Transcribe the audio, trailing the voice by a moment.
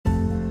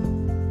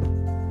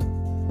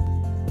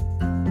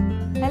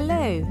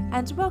Hello,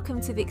 and welcome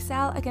to the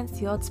Excel Against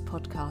the Odds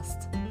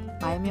podcast.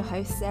 I am your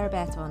host, Sarah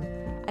Berton,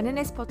 and in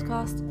this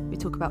podcast, we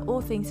talk about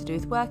all things to do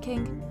with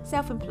working,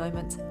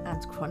 self-employment,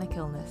 and chronic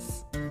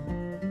illness.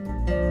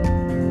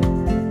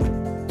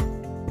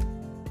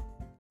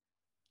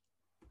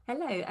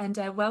 Hello, and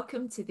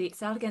welcome to the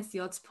Excel Against the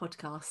Odds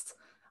podcast.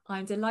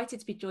 I'm delighted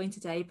to be joined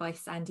today by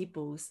Sandy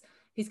Balls,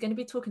 who's going to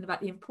be talking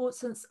about the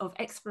importance of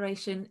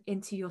exploration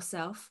into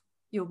yourself,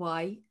 your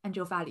why, and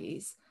your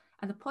values,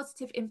 and the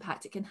positive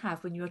impact it can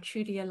have when you are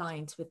truly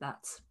aligned with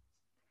that.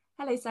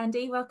 Hello,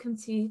 Sandy. Welcome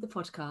to the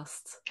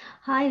podcast.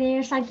 Hi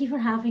there. Thank you for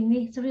having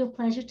me. It's a real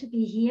pleasure to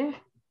be here.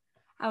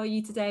 How are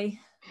you today?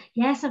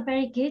 Yes, I'm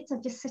very good.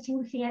 I'm just sitting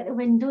looking out the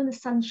window and the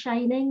sun's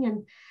shining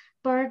and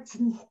birds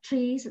and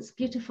trees. It's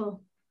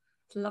beautiful.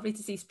 It's lovely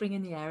to see spring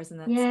in the air,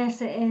 isn't it?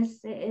 Yes, it is.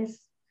 It is.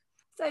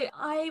 So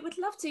I would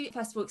love to,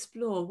 first of all,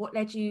 explore what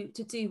led you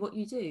to do what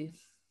you do.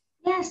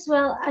 Yes,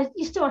 well, I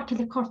used to work in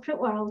the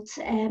corporate world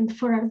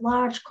for a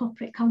large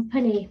corporate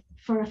company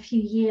for a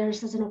few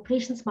years as an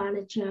operations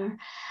manager.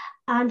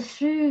 And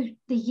through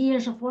the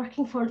years of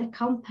working for the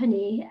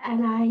company,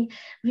 and I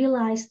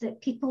realized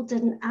that people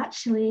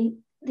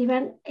they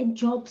weren't in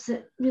jobs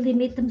that really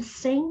made them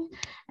sing.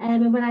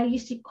 And when I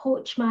used to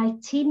coach my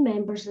team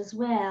members as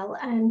well,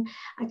 and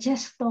I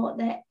just thought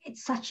that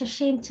it's such a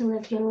shame to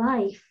live your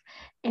life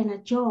in a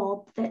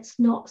job that's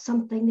not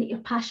something that you're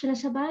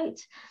passionate about.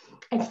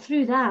 And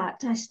through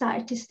that, I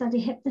started to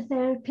study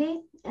hypnotherapy.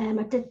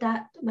 I did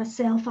that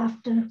myself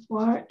after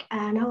work,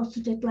 and I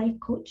also did life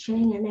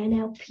coaching and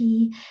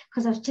NLP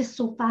because I was just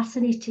so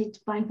fascinated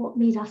by what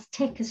made us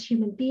tick as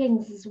human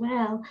beings as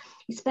well,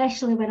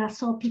 especially when I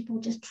saw people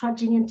just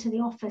trudging into the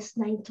office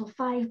 9 till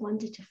 5,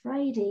 Monday to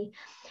Friday.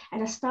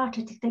 And I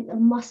started to think there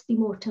must be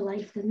more to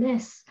life than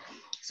this.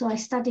 So I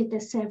studied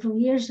this several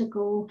years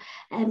ago,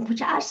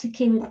 which actually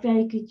came in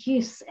very good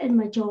use in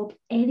my job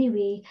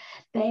anyway.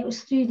 But it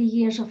was through the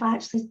years of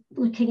actually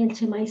looking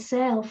into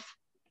myself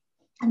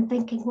and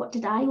thinking, what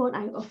did I want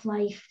out of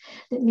life,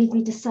 that made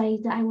me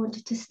decide that I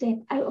wanted to step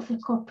out of the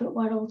corporate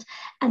world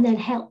and then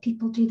help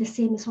people do the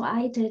same as what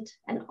I did,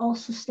 and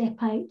also step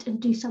out and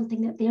do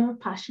something that they're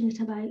passionate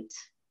about.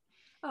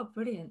 Oh,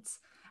 brilliant.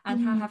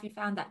 And how have you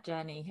found that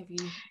journey? Have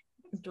you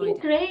enjoyed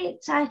it? Great.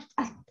 I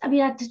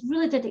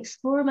really did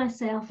explore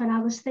myself, and I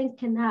was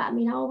thinking that,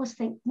 I always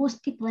think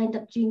most people end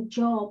up doing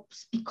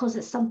jobs because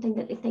it's something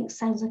that they think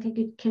sounds like a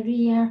good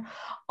career,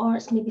 or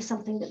it's maybe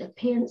something that their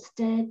parents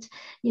did,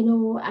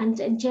 and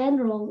in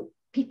general,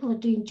 people are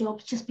doing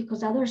jobs just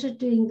because others are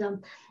doing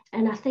them.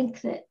 And I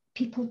think that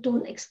people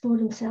don't explore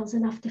themselves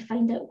enough to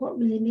find out what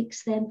really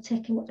makes them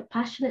tick and what they're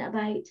passionate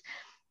about.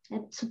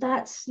 And so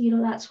that's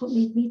what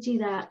made me do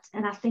that.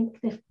 And I think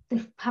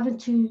they're having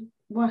to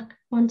work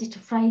Monday to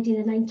Friday,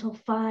 the 9 till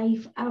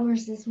 5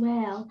 hours as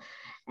well,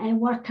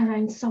 and work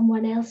around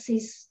someone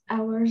else's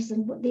hours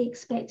and what they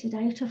expected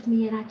out of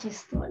me. And I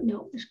just thought,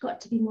 no, there's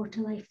got to be more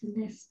to life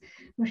than this.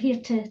 We're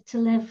here to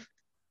live.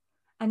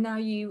 And now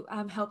you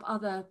help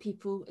other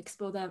people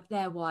explore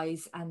their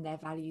whys and their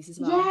values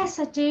as well. Yes,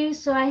 I do.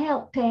 So I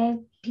help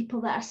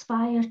people that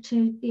aspire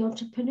to be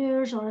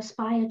entrepreneurs or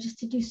aspire just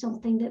to do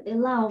something that they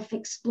love,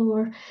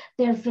 explore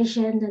their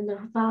vision and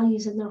their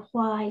values and their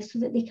why, so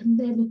that they can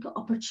then look at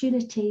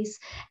opportunities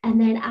and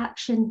then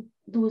action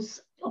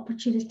those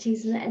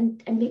opportunities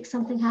and make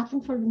something happen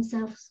for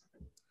themselves.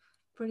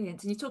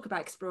 Brilliant. And you talk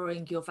about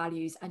exploring your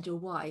values and your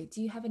why. Do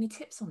you have any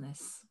tips on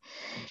this?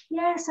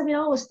 Yes, I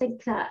always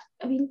think that,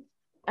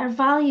 our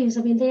values,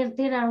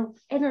 they're our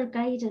inner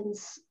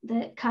guidance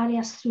that carry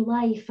us through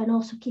life and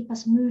also keep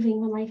us moving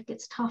when life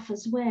gets tough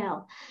as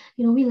well.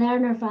 We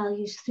learn our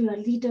values through our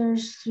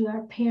leaders, through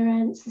our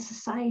parents, the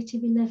society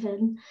we live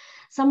in.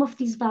 Some of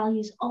these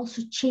values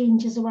also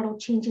change as the world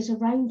changes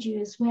around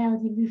you as well,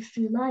 and you move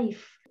through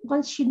life.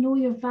 Once you know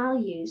your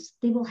values,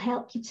 they will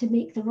help you to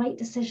make the right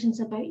decisions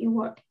about your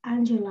work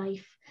and your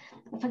life.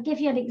 If I give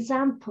you an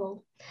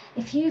example,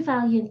 if you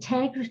value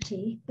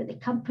integrity, but the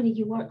company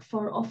you work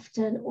for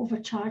often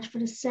overcharge for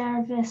a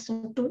service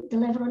or don't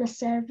deliver on a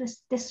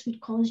service, this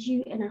would cause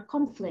you inner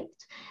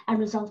conflict and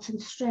result in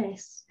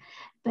stress.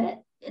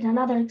 But in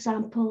another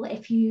example,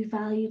 if you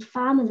valued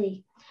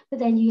family, but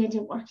then you end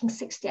up working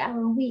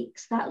 60-hour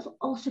weeks, that will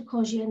also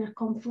cause you inner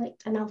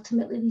conflict and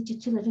ultimately lead you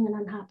to living an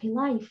unhappy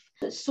life.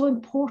 It's so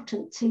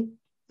important to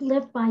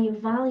live by your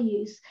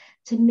values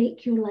to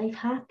make your life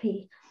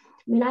happy.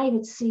 I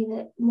would say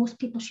that most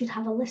people should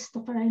have a list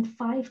of around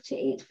 5 to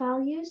 8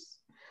 values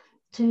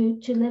to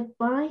live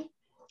by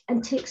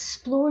and to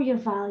explore your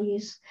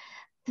values.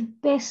 The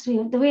best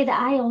way, the way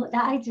that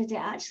I did it,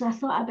 actually, I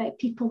thought about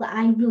people that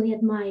I really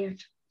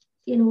admired,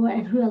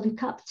 and who I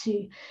look up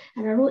to.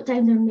 And I wrote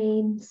down their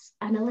names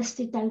and I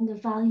listed down the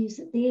values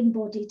that they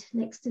embodied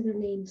next to their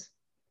names.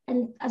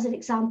 And as an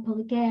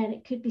example, again,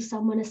 it could be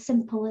someone as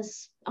simple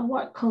as a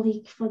work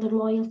colleague for their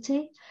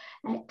loyalty.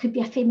 It could be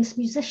a famous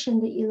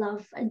musician that you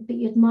love, but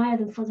you admire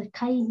them for their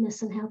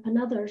kindness and helping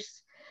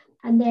others.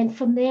 And then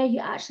from there, you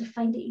actually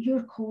find that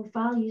your core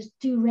values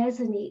do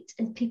resonate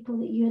in people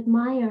that you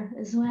admire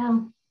as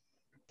well.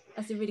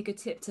 That's a really good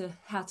tip to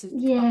how to come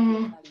up with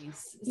Yeah,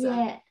 values. So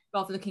yeah.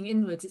 rather looking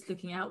inwards, it's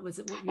looking outwards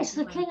at what you It's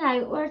admire. looking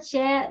outwards,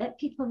 yeah, at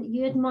people that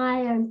you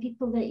admire and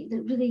people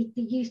that really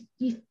that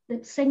you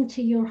that sing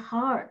to your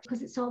heart,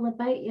 because it's all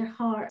about your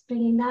heart,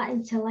 bringing that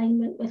into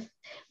alignment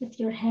with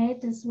your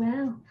head as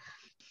well.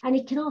 And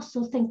you can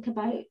also think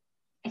about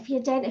if you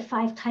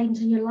identify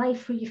times in your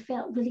life where you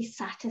felt really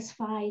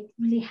satisfied,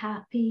 really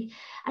happy,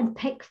 and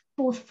pick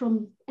both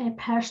from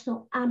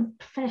personal and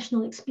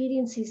professional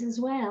experiences as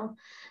well.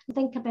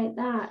 Think about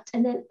that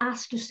and then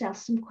ask yourself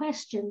some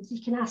questions.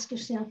 You can ask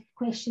yourself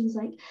questions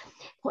like,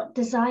 what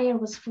desire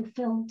was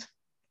fulfilled?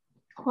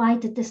 Why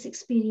did this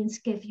experience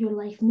give your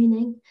life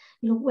meaning?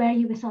 Were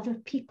you with other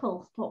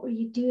people? What were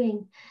you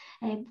doing?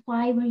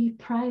 Why were you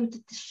proud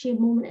at this sheer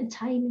moment in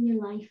time in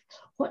your life?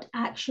 What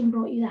action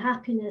brought you the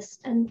happiness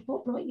and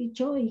what brought you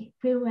joy?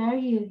 Where were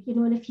you?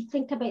 And if you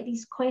think about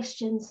these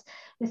questions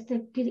with the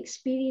good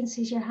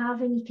experiences you're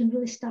having, you can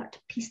really start to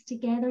piece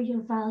together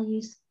your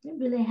values. It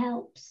really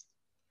helps.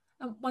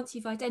 And once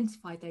you've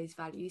identified those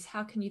values,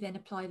 how can you then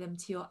apply them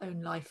to your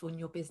own life or in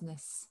your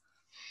business?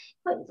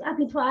 But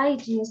what I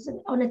do is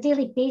on a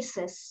daily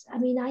basis,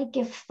 I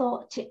give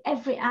thought to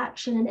every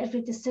action and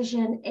every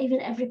decision, even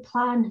every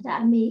plan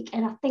that I make,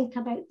 and I think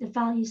about the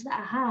values that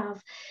I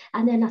have.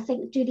 And then I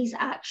think, do these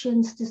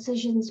actions,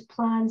 decisions,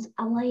 plans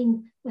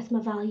align with my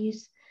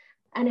values?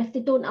 And if they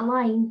don't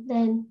align,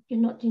 then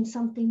you're not doing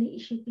something that you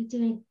should be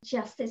doing.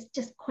 It's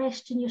just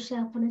question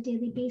yourself on a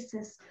daily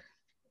basis,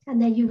 and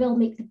then you will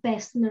make the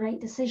best and the right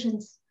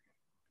decisions.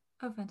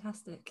 Oh,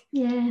 fantastic.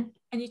 Yeah.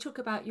 And you talk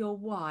about your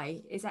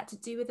why. Is that to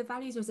do with the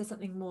values or is there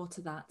something more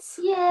to that?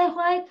 Yeah,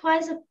 why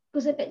is it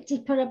goes a bit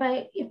deeper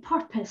about your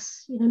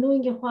purpose,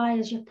 knowing your why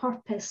is your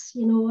purpose,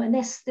 and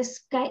this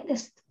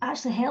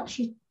actually helps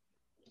you,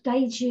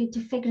 guides you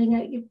to figuring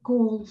out your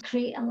goals,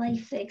 create a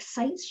life that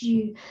excites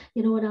you,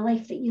 and a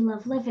life that you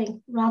love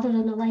living rather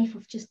than a life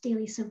of just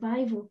daily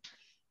survival,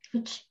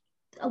 which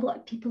a lot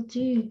of people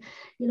do,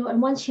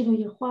 and once you know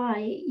your why,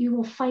 you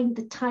will find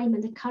the time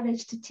and the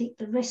courage to take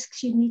the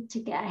risks you need to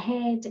get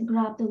ahead and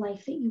grab the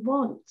life that you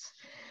want.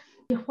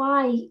 Your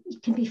why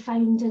can be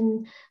found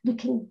in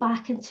looking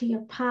back into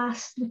your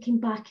past,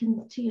 looking back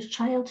into your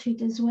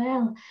childhood as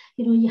well.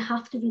 You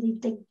have to really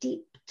dig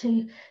deep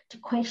to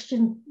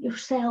question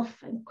yourself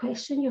and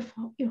question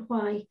your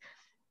why.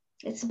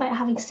 It's about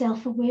having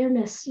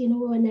self-awareness,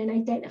 and then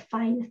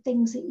identifying the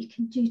things that you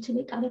can do to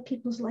make other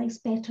people's lives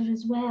better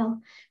as well,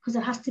 because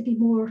there has to be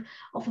more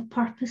of a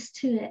purpose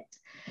to it.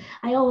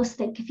 I always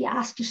think if you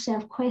ask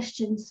yourself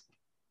questions,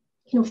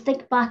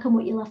 think back on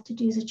what you loved to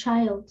do as a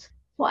child.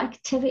 What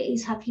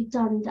activities have you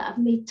done that have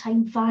made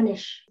time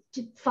vanish?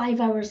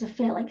 5 hours have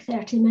felt like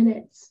 30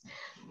 minutes.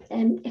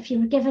 And if you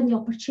were given the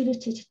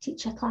opportunity to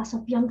teach a class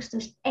of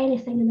youngsters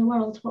anything in the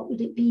world, what would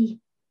it be?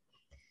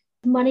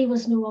 Money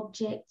was no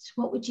object.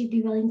 What would you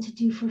be willing to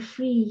do for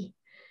free?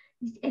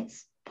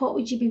 It's what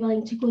would you be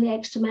willing to go the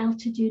extra mile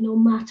to do, no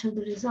matter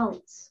the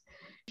results?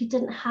 If you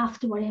didn't have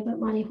to worry about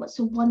money, what's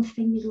the one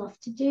thing you'd love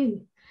to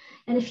do?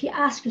 And if you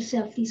ask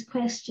yourself these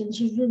questions,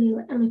 you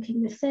really are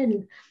looking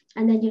within,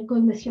 and then you're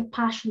going with your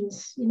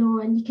passions,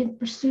 and you can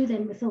pursue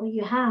them with all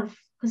you have,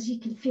 because you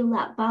can feel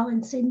that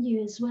balance in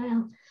you as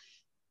well.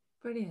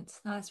 Brilliant.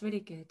 No, that's really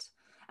good.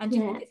 And do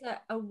you think it's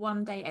a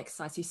one-day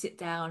exercise? You sit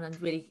down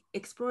and really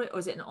explore it, or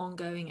is it an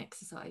ongoing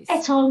exercise?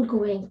 It's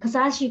ongoing, because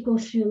as you go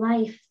through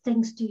life,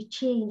 things do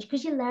change,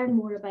 because you learn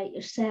more about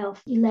yourself,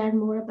 you learn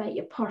more about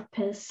your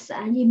purpose,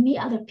 and you meet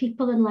other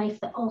people in life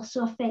that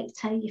also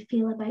affect how you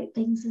feel about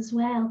things as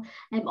well.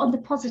 On the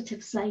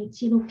positive side,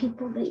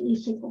 people that you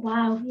think,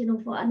 wow,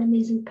 what an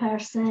amazing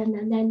person,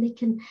 and then they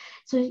can,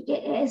 so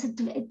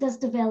it does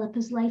develop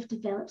as life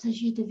develops,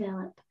 as you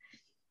develop.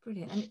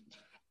 Brilliant. And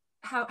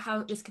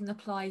how this can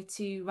apply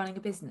to running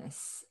a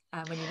business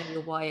when you know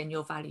your why and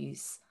your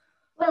values?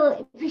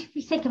 Well, if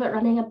you think about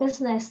running a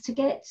business, to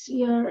get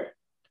your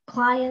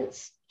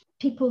clients,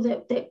 people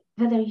that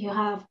whether you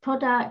have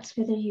products,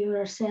 whether you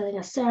are selling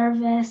a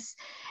service,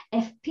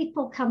 if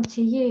people come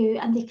to you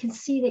and they can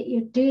see that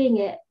you're doing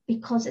it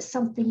because it's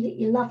something that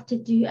you love to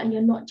do and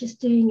you're not just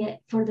doing it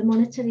for the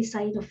monetary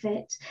side of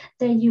it,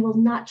 then you will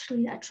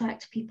naturally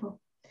attract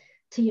people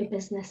to your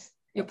business.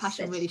 Your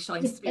passion really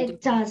shines through.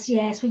 It does,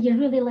 yes. When you're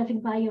really living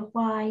by your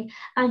why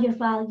and your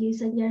values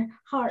and your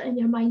heart and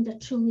your mind are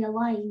truly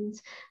aligned,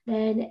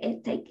 then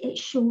it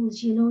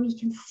shows, you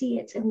can see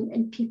it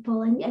in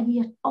people, and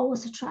you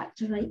always attract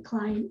the right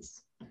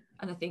clients.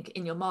 And I think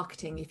in your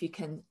marketing, if you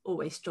can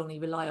always strongly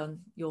rely on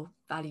your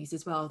values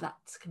as well, that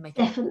can make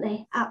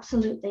Definitely,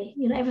 absolutely.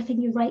 Everything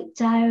you write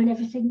down,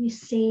 everything you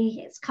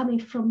say, it's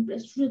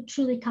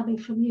truly coming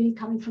from you,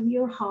 coming from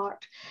your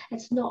heart.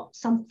 It's not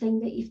something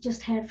that you've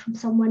just heard from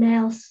someone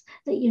else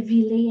that you're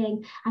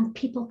relaying, and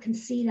people can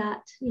see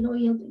that.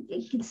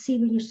 You can see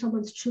when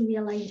someone's truly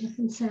aligned with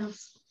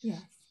themselves.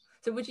 Yes.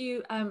 So would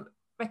you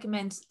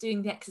recommend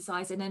doing the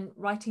exercise and then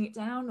writing it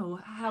down, or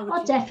how would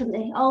you?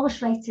 Definitely,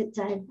 always write it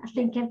down. I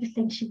think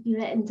everything should be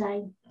written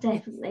down,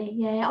 definitely.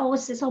 Yeah,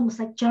 always, it's almost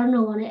like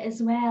journal on it as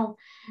well.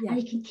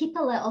 And you can keep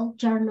a little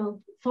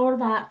journal for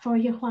that, for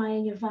your why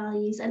and your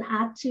values, and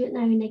add to it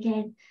now and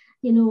again,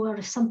 you know, or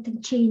if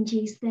something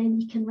changes, then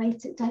you can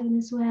write it down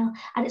as well.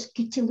 And it's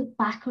good to look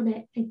back on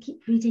it and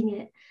keep reading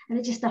it. And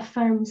it just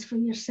affirms for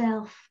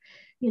yourself,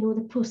 you know,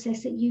 the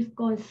process that you've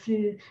gone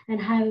through and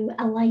how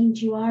aligned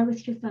you are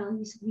with your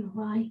values and your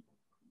why.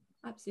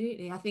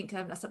 Absolutely. I think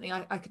that's something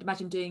I could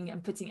imagine doing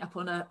and putting it up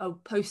on a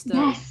poster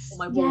Yes, on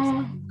my wall, so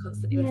I can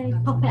constantly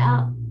pop it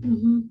up.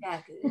 Mm-hmm.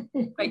 Yeah,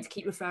 great to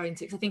keep referring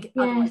to, because I think Yes.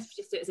 otherwise if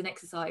you just do it as an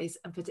exercise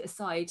and put it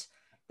aside,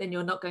 then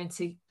you're not going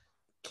to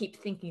keep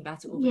thinking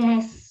about it all the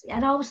yes time.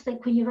 And I always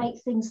think when you write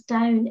things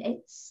down,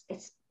 it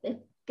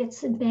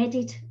gets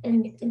embedded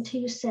into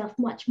yourself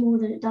much more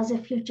than it does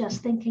if you're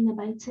just thinking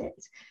about it.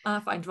 I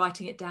find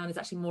writing it down is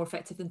actually more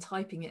effective than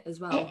typing it as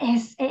well. It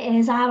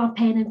is. I'm a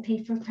pen and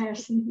paper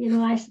person. You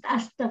know,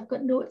 I've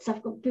got notes,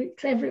 I've got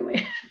books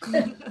everywhere.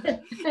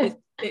 It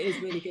is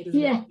really good,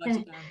 isn't it? Write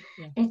it down.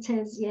 Yeah. It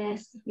is,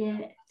 yes. Yeah,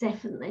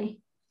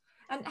 definitely.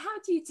 And how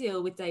do you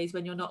deal with days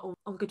when you're not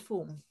on good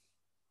form?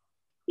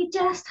 You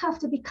just have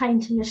to be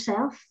kind to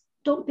yourself.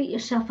 Don't beat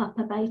yourself up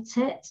about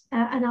it,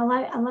 and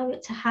allow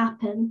it to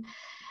happen.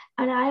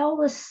 And I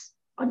always,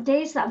 on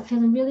days that I'm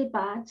feeling really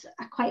bad,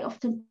 I quite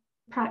often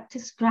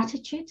practice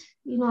gratitude.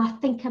 You know, I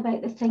think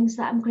about the things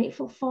that I'm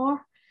grateful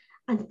for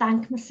and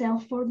thank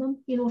myself for them,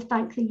 you know,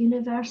 thank the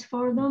universe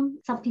for them.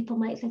 Some people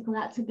might think, well,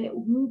 that's a bit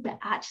woo, but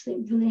actually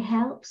it really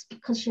helps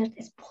because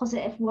it's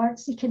positive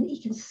words. You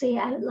can say it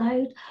out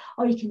loud,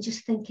 or you can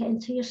just think it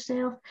into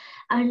yourself,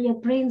 and your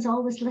brain's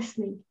always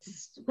listening.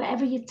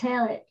 Whatever you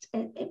tell it,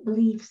 it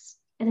believes.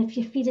 And if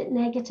you feed it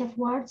negative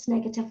words,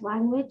 negative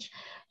language,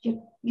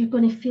 you're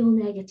going to feel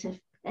negative.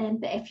 But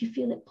if you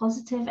feel it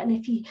positive, and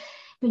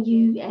when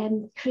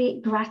you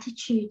create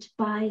gratitude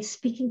by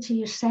speaking to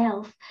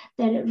yourself,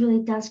 then it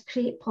really does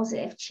create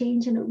positive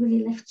change, and it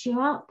really lifts you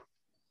up.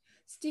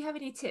 So do you have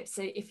any tips?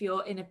 So if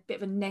you're in a bit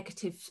of a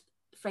negative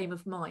frame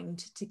of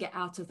mind, to get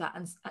out of that,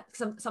 and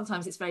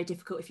sometimes it's very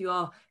difficult if you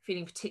are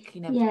feeling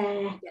particularly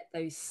negative to get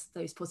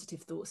those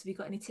positive thoughts. Have you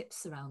got any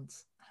tips around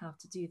how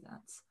to do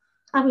that?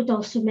 I would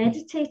also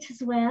meditate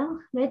as well.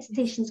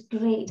 Meditation's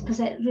great because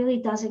it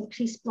really does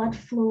increase blood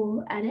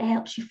flow, and it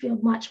helps you feel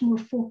much more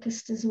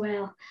focused as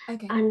well.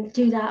 Okay. And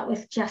do that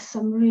with just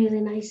some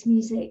really nice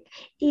music.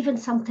 Even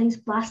sometimes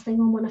blasting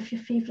on one of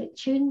your favourite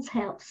tunes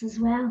helps as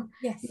well.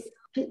 Yes.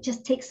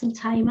 Just take some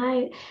time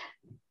out.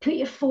 Put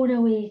your phone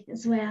away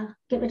as well.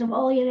 Get rid of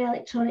all your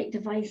electronic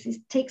devices.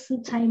 Take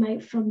some time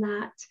out from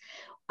that.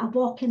 A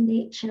walk in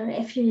nature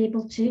if you're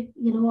able to,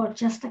 you know, or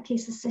just a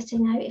case of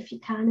sitting out if you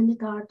can in the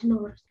garden,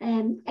 or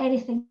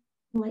anything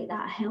like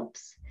that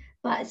helps.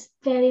 But it's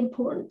very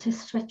important to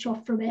switch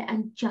off from it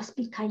and just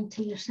be kind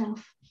to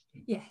yourself.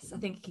 Yes, I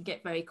think you can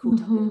get very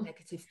caught up in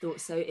negative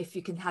thoughts. So if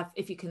you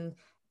can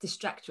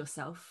distract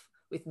yourself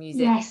with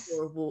music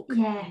or a walk,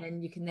 and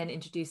then you can then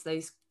introduce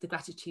the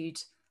gratitude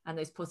and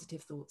those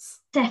positive thoughts.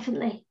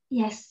 Definitely,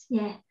 yes,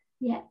 yeah.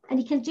 Yeah,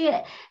 and you can do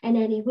it in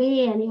any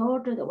way, any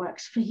order that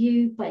works for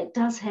you, but it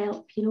does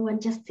help, you know, and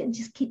just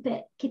keep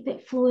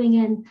it flowing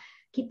in,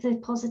 keep the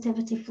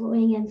positivity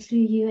flowing in through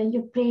you, and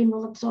your brain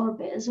will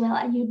absorb it as well,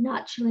 and you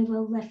naturally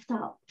will lift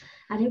up,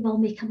 and it will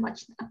make a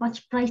much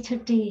brighter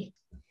day.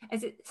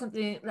 Is it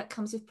something that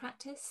comes with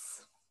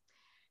practice?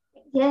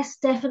 Yes,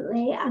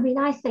 definitely. I mean,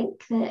 I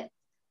think that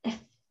if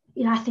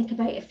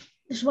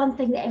there's one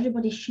thing that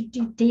everybody should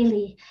do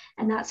daily,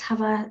 and that's have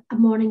a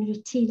morning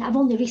routine. I've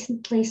only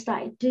recently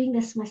started doing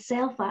this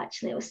myself,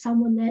 actually. It was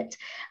someone that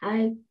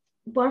I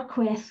work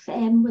with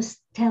was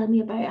telling me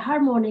about her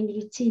morning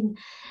routine,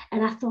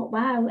 and I thought,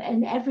 wow.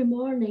 And every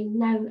morning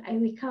now I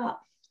wake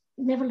up,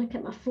 never look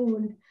at my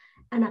phone,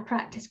 and I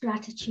practice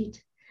gratitude,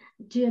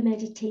 do a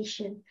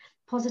meditation,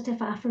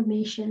 positive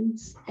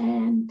affirmations,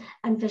 and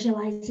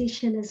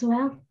visualization as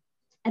well.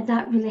 And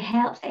that really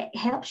helps. It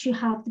helps you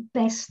have the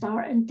best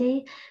starting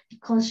day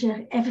because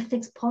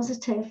everything's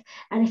positive.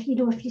 And if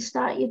you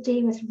start your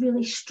day with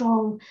really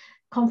strong,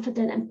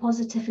 confident and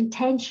positive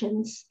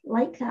intentions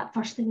like that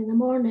first thing in the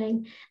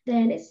morning,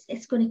 then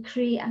it's going to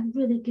create a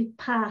really good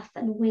path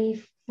and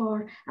way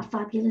for a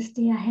fabulous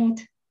day ahead.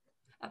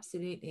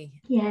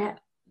 Absolutely. Yeah.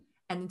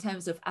 And in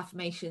terms of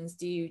affirmations,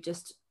 do you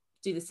just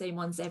do the same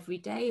ones every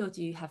day, or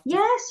do you have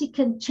Yes, you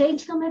can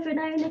change them every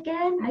now and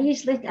again. I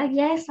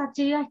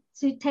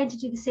do tend to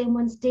do the same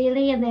ones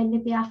daily, and then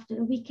maybe after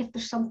a week, if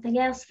there's something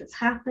else that's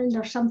happened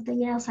or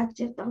something else, I'll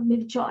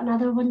maybe jot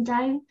another one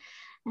down.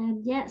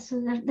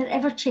 So they're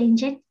ever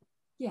changing.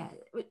 Yeah.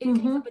 In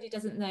case somebody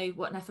doesn't know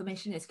what an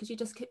affirmation is, could you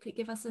just quickly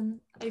give us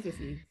an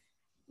overview?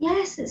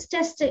 Yes, it's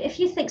just if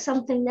you think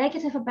something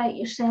negative about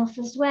yourself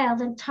as well,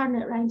 then turn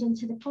it around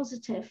into the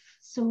positive.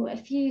 So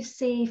if you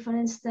say, for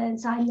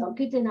instance, I'm not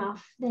good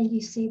enough, then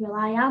you say, well,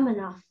 I am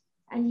enough.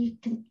 And you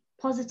can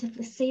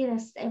positively say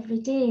this every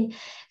day.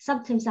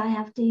 Sometimes I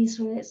have days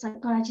where it's like,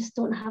 God, I just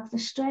don't have the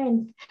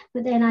strength.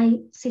 But then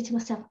I say to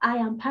myself, I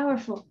am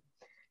powerful.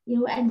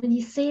 You know, and when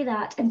you say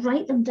that and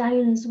write them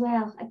down as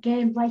well,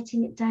 again,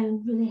 writing it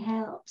down really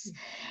helps.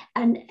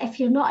 And if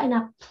you're not in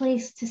a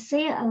place to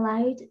say it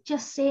aloud,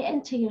 just say it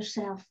into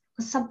yourself.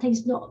 because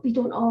sometimes we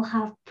don't all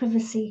have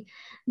privacy,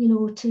 you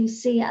know, to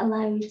say it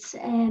aloud.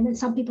 And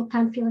some people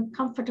can feel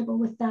uncomfortable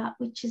with that,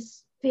 which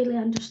is fairly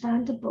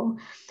understandable.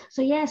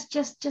 So yes,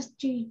 just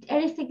do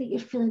anything that you're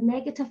feeling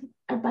negative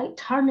about,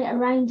 turn it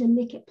around and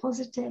make it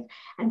positive,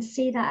 and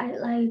say that out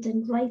loud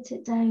and write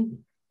it down.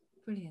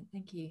 Brilliant,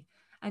 thank you.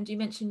 And you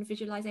mentioned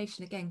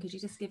visualization again. Could you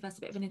just give us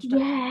a bit of an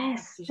introduction?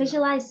 Yes,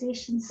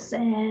 visualizations.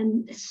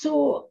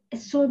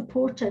 It's so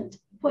important.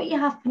 What you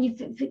have when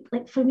you,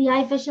 like for me,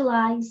 I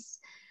visualize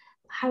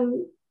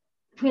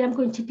where I'm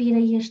going to be in a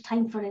year's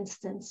time, for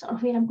instance, or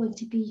where I'm going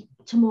to be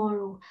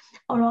tomorrow,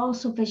 or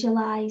also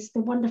visualize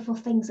the wonderful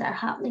things that are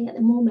happening at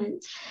the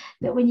moment.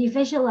 But when you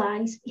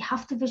visualize, you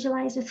have to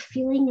visualize with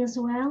feeling as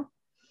well.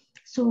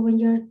 So when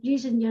you're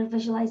using your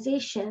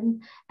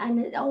visualization, and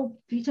it's all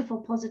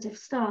beautiful, positive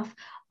stuff,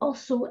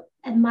 also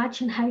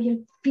imagine how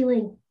you're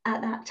feeling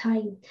at that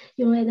time.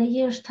 You know, in a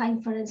year's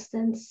time, for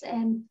instance,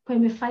 when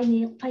we're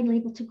finally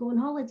able to go on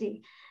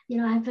holiday, you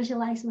know, I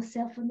visualize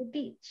myself on the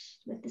beach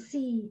with the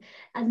sea,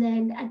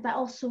 but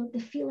also the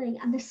feeling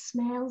and the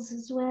smells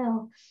as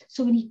well.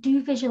 So when you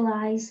do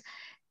visualize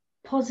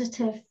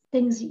positive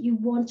things that you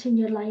want in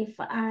your life,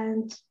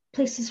 and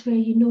places where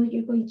you know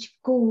you're going to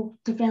go,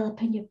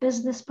 developing your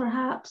business,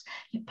 perhaps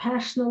your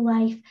personal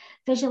life,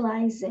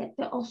 visualize it,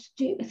 but also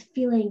do it with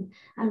feeling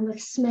and with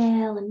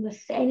smell and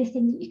with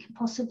anything that you can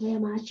possibly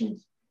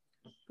imagine.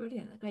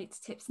 Brilliant, great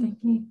tips, thank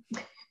you.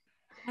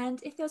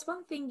 And if there was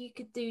one thing you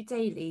could do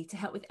daily to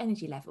help with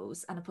energy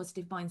levels and a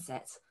positive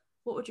mindset,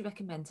 what would you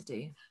recommend to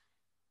do?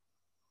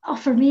 Oh,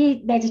 for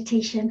me,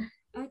 meditation.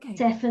 Okay.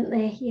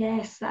 Definitely,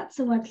 yes, that's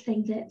the one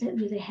thing that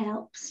really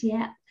helps.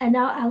 Yeah, and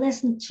I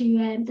listen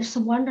to there's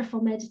some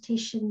wonderful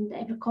meditation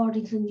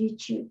recordings on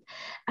YouTube,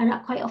 and I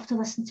quite often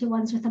listen to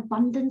ones with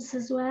abundance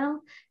as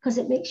well, because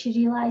it makes you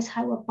realize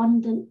how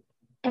abundant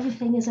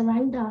everything is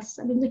around us.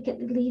 I mean, look at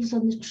the leaves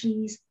on the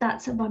trees,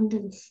 that's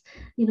abundance.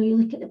 You know, you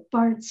look at the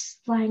birds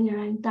flying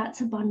around,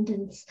 that's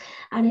abundance,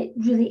 and it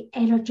really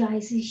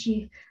energizes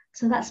you.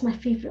 So that's my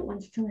favourite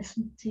ones to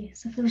listen to.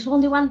 So if there was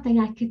only one thing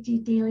I could do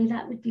daily,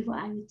 that would be what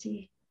I would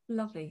do.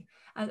 Lovely.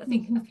 And I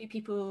think a few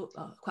people,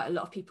 quite a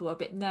lot of people, are a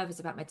bit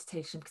nervous about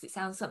meditation because it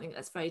sounds something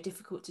that's very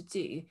difficult to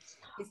do.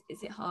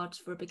 Is it hard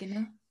for a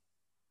beginner?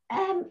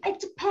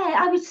 It depends.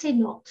 I would say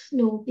not,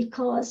 no,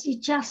 because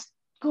you just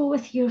go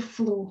with your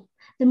flow.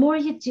 The more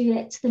you do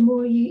it, the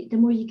more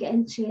you get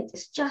into it.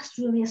 It's just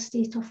really a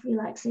state of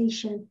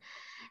relaxation.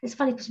 It's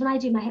funny because when I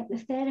do my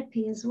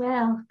hypnotherapy as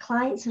well,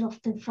 clients are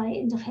often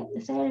frightened of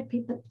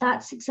hypnotherapy, but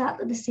that's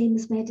exactly the same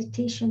as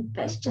meditation,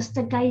 but it's just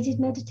a guided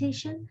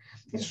meditation.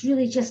 It's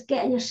really just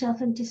getting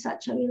yourself into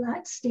such a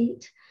relaxed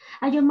state.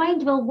 And your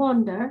mind will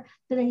wander,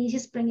 but then you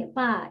just bring it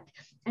back.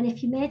 And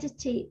if you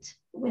meditate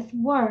with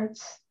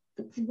words,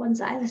 the ones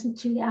that I listen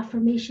to, the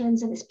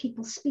affirmations, and it's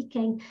people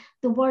speaking,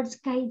 the words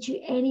guide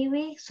you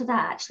anyway. So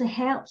that actually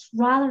helps,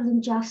 rather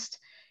than just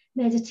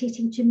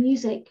meditating to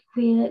music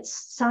where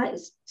it's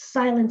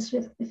silence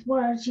with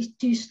words. You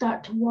do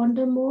start to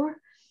wander more.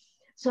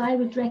 So I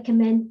would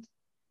recommend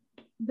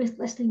with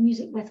listening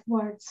music with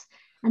words,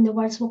 and the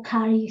words will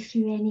carry you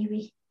through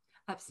anyway.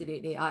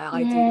 Absolutely.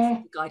 I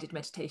do guided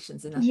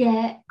meditations, and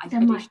I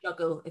do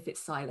struggle if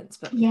it's silence,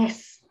 but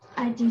yes,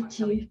 I do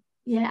too.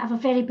 Yeah, I have a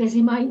very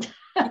busy mind.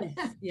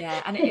 Yes,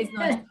 yeah, and it is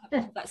nice to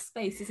have that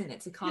space, isn't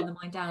it, to calm the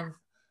mind down.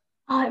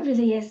 Oh, it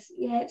really is.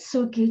 Yeah, it's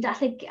so good.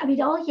 I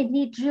mean, all you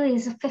need really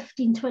is a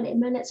 15-20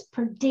 minutes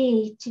per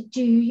day to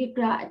do your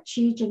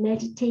gratitude, your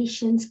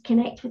meditations,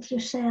 connect with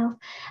yourself.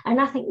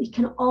 And I think we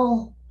can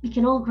all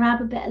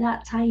grab a bit of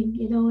that time,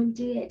 you know, and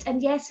do it.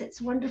 And yes,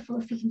 it's wonderful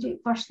if you can do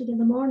it first thing in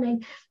the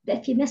morning. But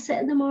if you miss it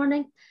in the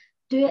morning,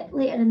 do it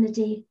later in the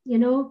day, you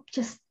know,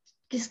 just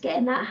get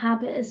in that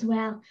habit as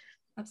well.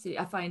 Absolutely.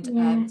 I find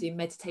doing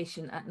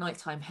meditation at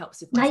nighttime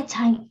helps with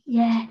nighttime.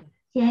 Yeah.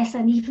 Yes,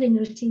 and evening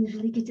routine is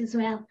really good as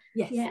well.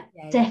 Yes. Yeah.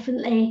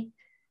 Definitely.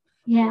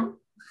 Yeah.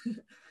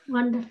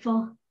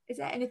 Wonderful. Is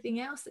there anything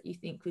else that you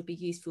think would be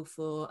useful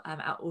for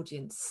our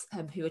audience,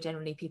 who are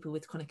generally people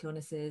with chronic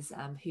illnesses,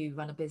 who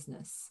run a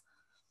business?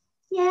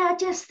 Yeah, I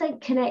just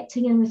think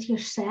connecting in with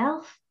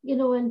yourself, you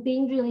know, and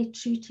being really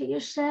true to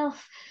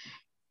yourself.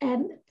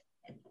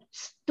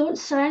 Don't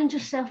surround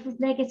yourself with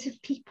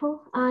negative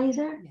people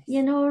either. Yes.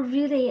 You know,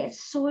 really,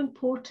 it's so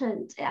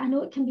important. I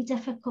know it can be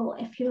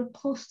difficult if you're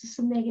close to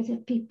some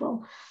negative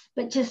people,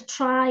 but just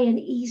try and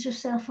ease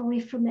yourself away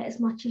from it as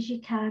much as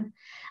you can,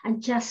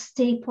 and just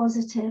stay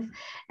positive.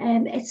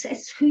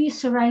 It's who you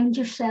surround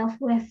yourself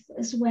with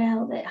as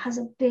well that has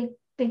a big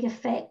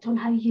effect on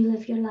how you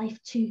live your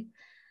life too.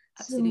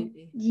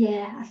 Absolutely. So,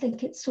 yeah, I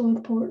think it's so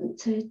important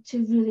to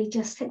really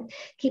just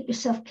keep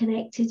yourself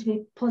connected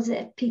with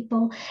positive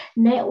people,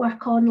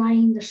 network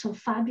online. There's some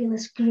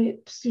fabulous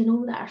groups, you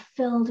know, that are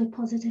filled with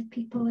positive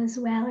people as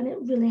well, and it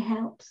really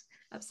helps.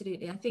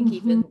 Absolutely. I think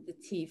even the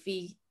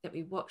TV that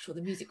we watch or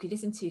the music we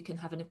listen to can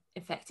have an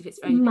effect if it's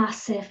very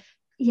massive.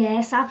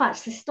 Yes, I've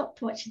actually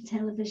stopped watching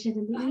television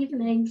in the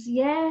evenings.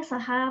 Yes, I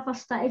have. I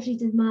started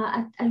reading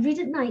I read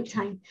at night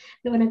time,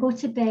 but when I go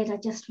to bed, I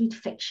just read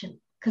fiction.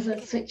 because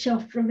I'd switch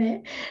off from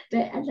it.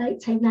 But at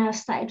night time now I've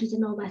started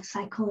reading all my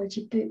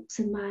psychology books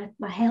and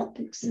my health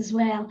books as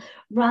well,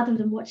 rather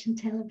than watching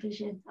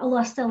television. Although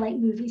I still like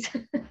movies.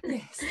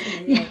 Yes.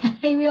 Yeah,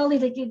 we all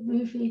need a good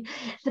movie.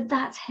 But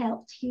that's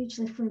helped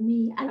hugely for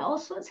me. And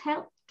also it's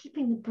helped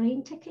keeping the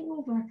brain ticking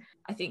over.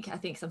 I think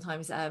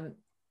sometimes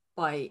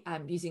by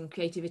using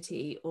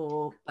creativity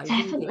or by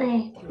Definitely.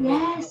 reading can really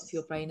help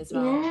your brain as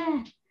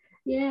well.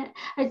 Yeah,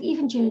 and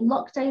even during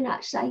lockdown,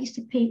 actually, I used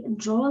to paint and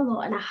draw a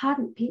lot, and I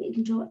hadn't painted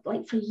and drawn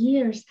like for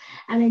years.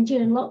 And then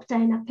during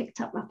lockdown, I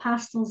picked up my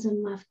pastels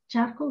and my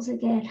charcoals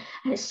again,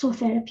 and it's so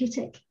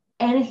therapeutic.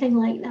 Anything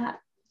like that,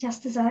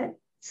 just as I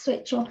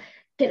switch off,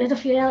 get rid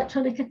of your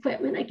electronic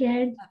equipment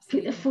again,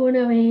 Absolutely. Put the phone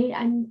away,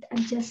 and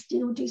just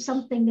do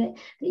something that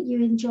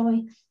you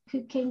enjoy,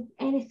 cooking,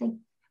 anything.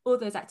 All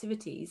those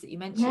activities that you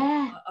mentioned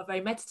are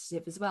very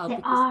meditative as well. They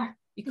are.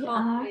 You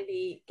can't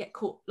really get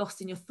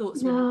lost in your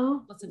thoughts.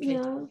 No,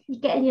 you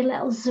get in your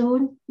little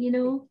zone,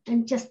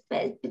 and just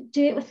do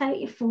it without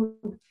your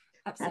phone.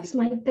 Absolutely. That's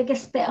my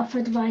biggest bit of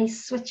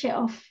advice. Switch it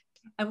off.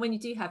 And when you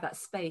do have that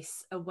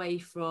space away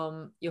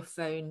from your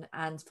phone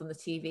and from the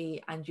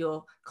TV, and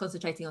you're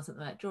concentrating on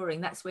something like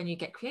drawing, that's when you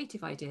get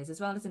creative ideas as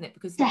well, isn't it?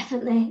 Because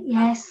definitely,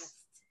 yes.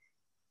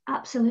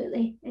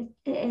 Absolutely, it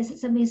is.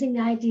 It's amazing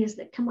the ideas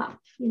that come up.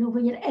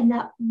 When you're in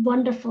that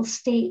wonderful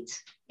state,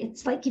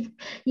 it's like you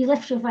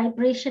lift your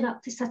vibration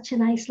up to such a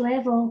nice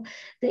level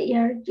that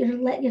you're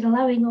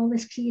allowing all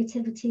this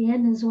creativity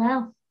in as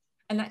well.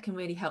 And that can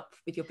really help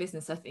with your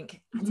business, I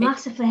think.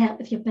 Massively help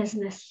with your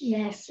business.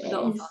 Yes, a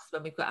lot of us,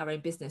 when we've got our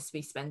own business,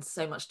 we spend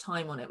so much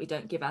time on it. We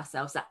don't give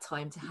ourselves that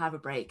time to have a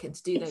break and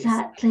to do those.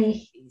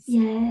 Exactly.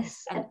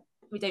 Yes. And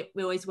we're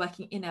always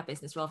working in our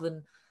business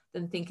rather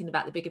than thinking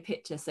about the bigger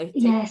picture. So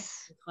taking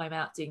time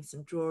out, doing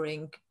some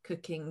drawing,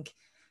 cooking,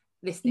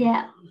 listening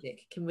to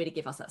music can really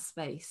give us that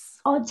space.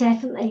 Oh,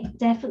 definitely.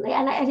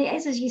 And it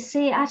is, as you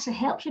say, it actually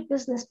helps your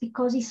business,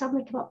 because you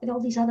suddenly come up with all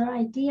these other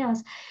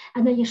ideas,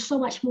 and then you're so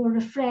much more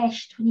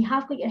refreshed when you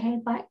have got your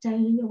head back down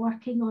and you're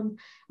working on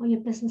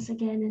your business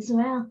again as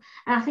well.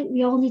 And I think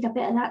we all need a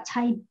bit of that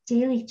time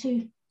daily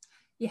too.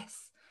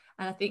 Yes.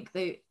 And I think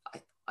I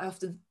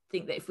often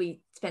think that if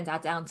we spend our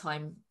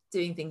downtime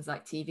doing things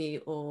like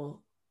TV or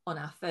on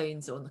our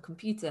phones or on the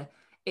computer,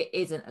 it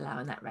isn't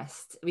allowing that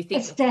rest. We think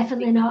it's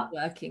definitely not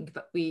working,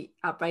 but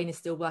our brain is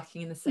still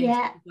working in the same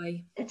sort of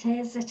way. It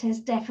is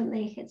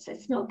definitely.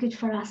 It's not good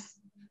for us.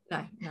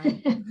 No.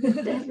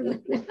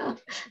 Definitely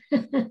not.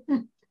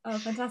 Oh,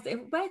 fantastic.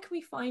 Where can we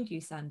find you,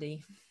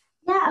 Sandy?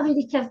 Yeah, I mean,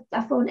 you can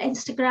have on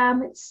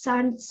Instagram. It's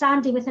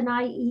Sandy with an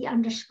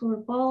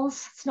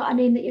IE_balls. It's not a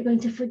name that you're going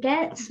to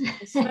forget.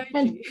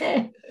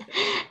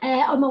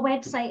 On my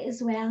website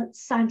as well,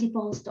 it's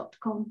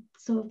sandyballs.com.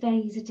 So very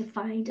easy to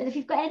find. And if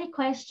you've got any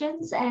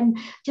questions,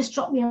 just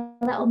drop me a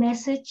little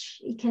message.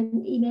 You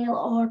can email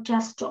or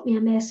just drop me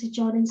a message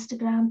on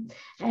Instagram,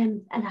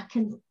 and I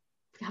can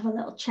have a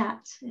little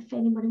chat if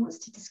anybody wants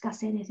to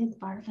discuss anything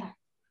further.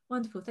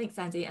 Wonderful. Thanks,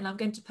 Sandy. And I'm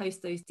going to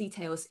post those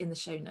details in the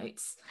show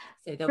notes.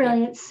 So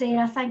brilliant,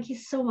 Sarah. Thank you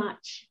so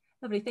much.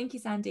 Lovely. Thank you,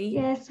 Sandy.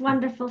 Yes,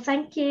 wonderful.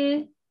 Thank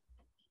you.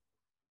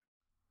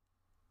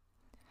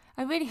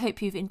 I really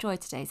hope you've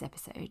enjoyed today's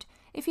episode.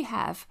 If you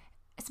have,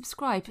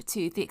 subscribe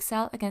to the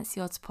Excel Against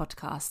the Odds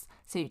podcast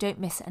so you don't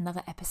miss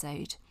another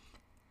episode.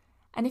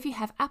 And if you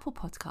have Apple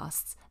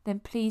Podcasts, then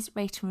please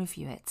rate and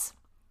review it.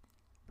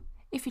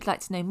 If you'd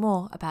like to know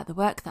more about the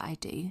work that I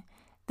do,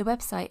 the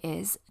website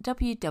is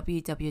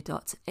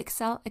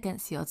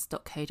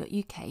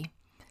www.excelagainsttheodds.co.uk.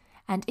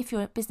 And if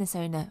you're a business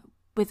owner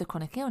with a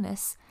chronic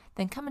illness,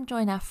 then come and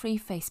join our free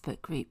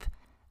Facebook group,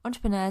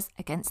 Entrepreneurs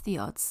Against the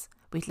Odds.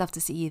 We'd love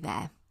to see you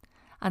there.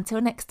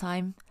 Until next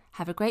time,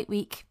 have a great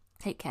week.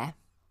 Take care.